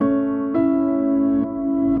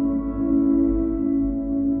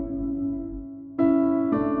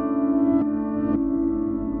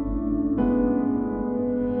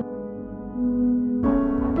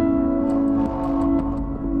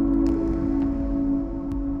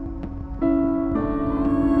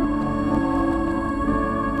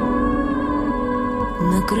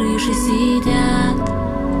крыше сидят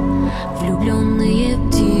влюбленные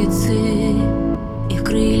птицы, их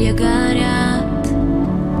крылья горят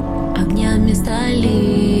огнями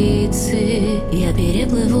столицы. Я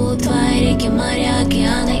переплыву твои реки, моря,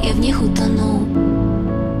 океаны и в них утону.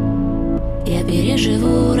 Я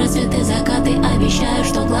переживу рассветы, закаты, обещаю,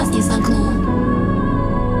 что глаз не сомкну.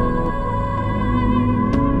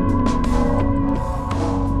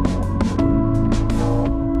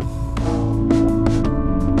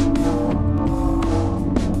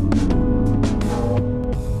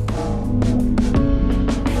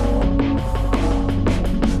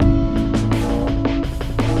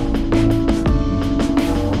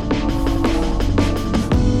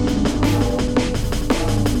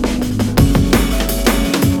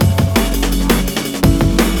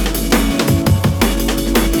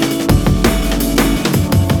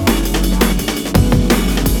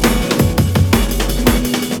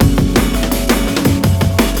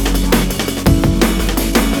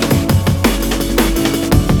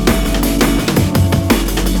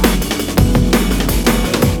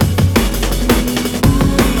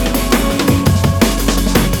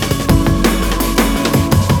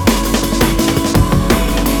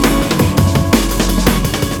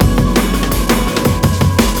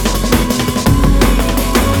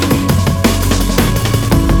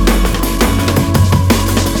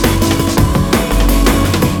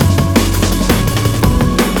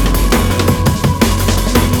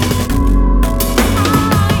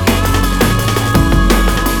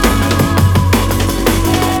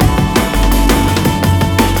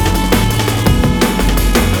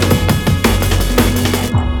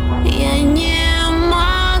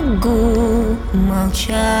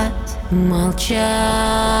 Молчать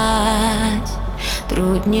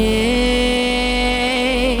трудней.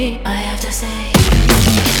 I have to say.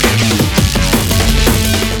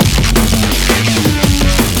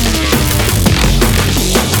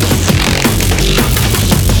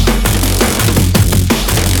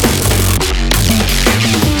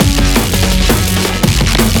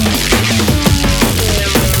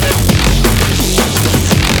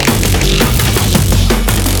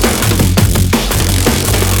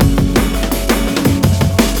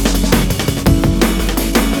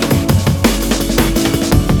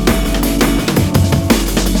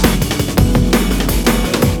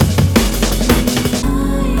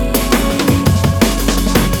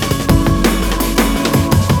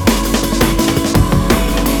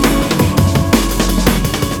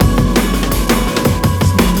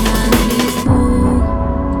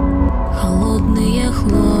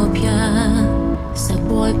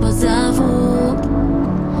 Позовут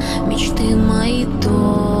мечты мои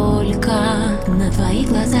только. На твоих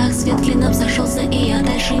глазах свет клином сошелся, и я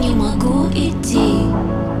дальше не могу идти.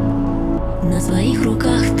 На своих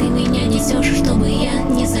руках ты меня несешь, чтобы я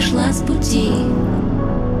не сошла с пути.